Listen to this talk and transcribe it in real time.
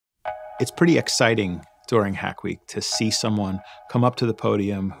It's pretty exciting during Hack Week to see someone come up to the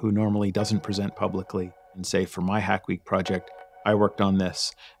podium who normally doesn't present publicly and say, for my Hack Week project, I worked on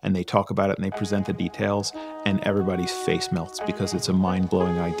this, and they talk about it and they present the details, and everybody's face melts because it's a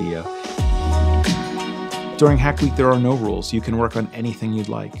mind-blowing idea. During Hack Week, there are no rules. You can work on anything you'd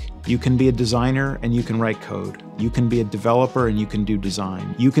like. You can be a designer and you can write code. You can be a developer and you can do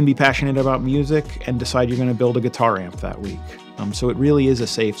design. You can be passionate about music and decide you're going to build a guitar amp that week. So it really is a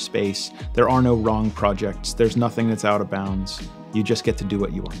safe space. There are no wrong projects. There's nothing that's out of bounds. You just get to do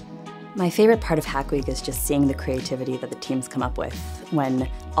what you want. My favorite part of Hack Week is just seeing the creativity that the teams come up with. When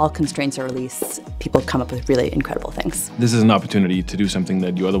all constraints are released, people come up with really incredible things. This is an opportunity to do something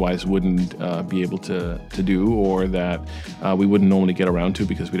that you otherwise wouldn't be able to do, or that we wouldn't normally get around to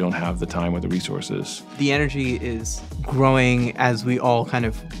because we don't have the time or the resources. The energy is growing as we all kind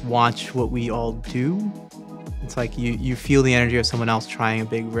of watch what we all do. It's like you feel the energy of someone else trying a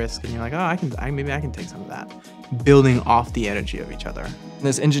big risk, and you're like, oh, maybe I can take some of that. Building off the energy of each other.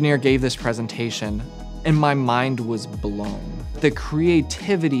 This engineer gave this presentation, and my mind was blown. The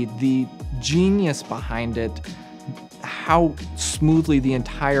creativity, the genius behind it, how smoothly the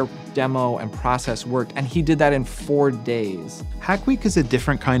entire demo and process worked, and he did that in 4 days. Hack Week is a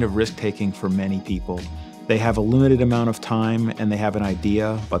different kind of risk-taking for many people. They have a limited amount of time and they have an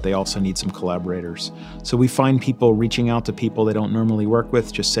idea, but they also need some collaborators. So we find people reaching out to people they don't normally work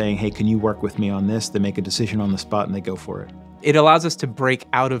with, just saying, hey, can you work with me on this? They make a decision on the spot and they go for it. It allows us to break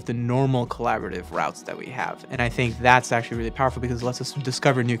out of the normal collaborative routes that we have. And I think that's actually really powerful because it lets us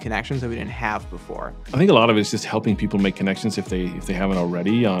discover new connections that we didn't have before. I think a lot of it is just helping people make connections if they haven't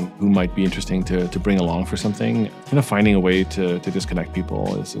already on who might be interesting to bring along for something. Kind of finding a way to disconnect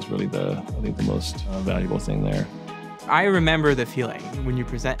people is really I think the most valuable thing there. I remember the feeling when you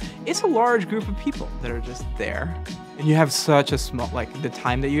present. It's a large group of people that are just there. And you have such a small, the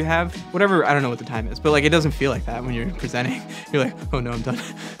time that you have, whatever, I don't know what the time is, but it doesn't feel like that when you're presenting. You're like, oh no, I'm done.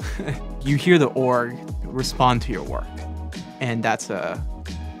 You hear the org respond to your work. And it's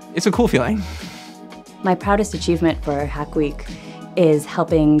a cool feeling. My proudest achievement for Hack Week is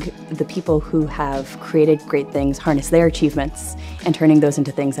helping the people who have created great things harness their achievements and turning those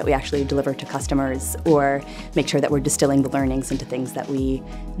into things that we actually deliver to customers, or make sure that we're distilling the learnings into things that we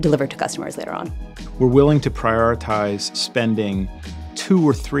deliver to customers later on. We're willing to prioritize spending 2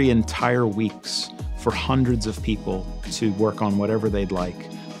 or 3 entire weeks for hundreds of people to work on whatever they'd like,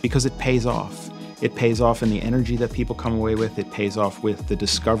 because it pays off. It pays off in the energy that people come away with, it pays off with the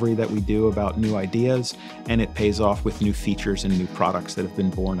discovery that we do about new ideas, and it pays off with new features and new products that have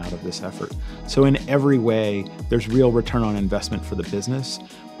been born out of this effort. So in every way, there's real return on investment for the business,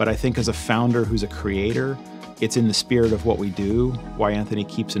 but I think as a founder who's a creator, it's in the spirit of what we do, why Anthony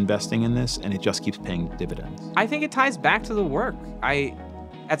keeps investing in this, and it just keeps paying dividends. I think it ties back to the work.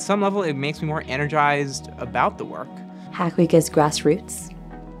 At some level, it makes me more energized about the work. Hack Week is grassroots.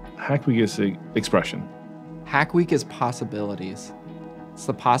 Hack Week is expression. Hack Week is possibilities. It's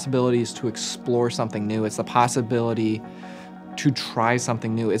the possibilities to explore something new. It's the possibility to try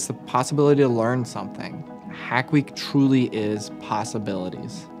something new. It's the possibility to learn something. Hack Week truly is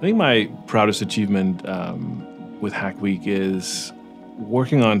possibilities. I think my proudest achievement with Hack Week is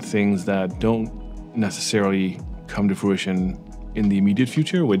working on things that don't necessarily come to fruition in the immediate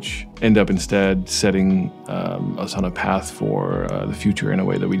future, which end up instead setting us on a path for the future in a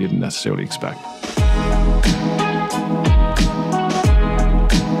way that we didn't necessarily expect.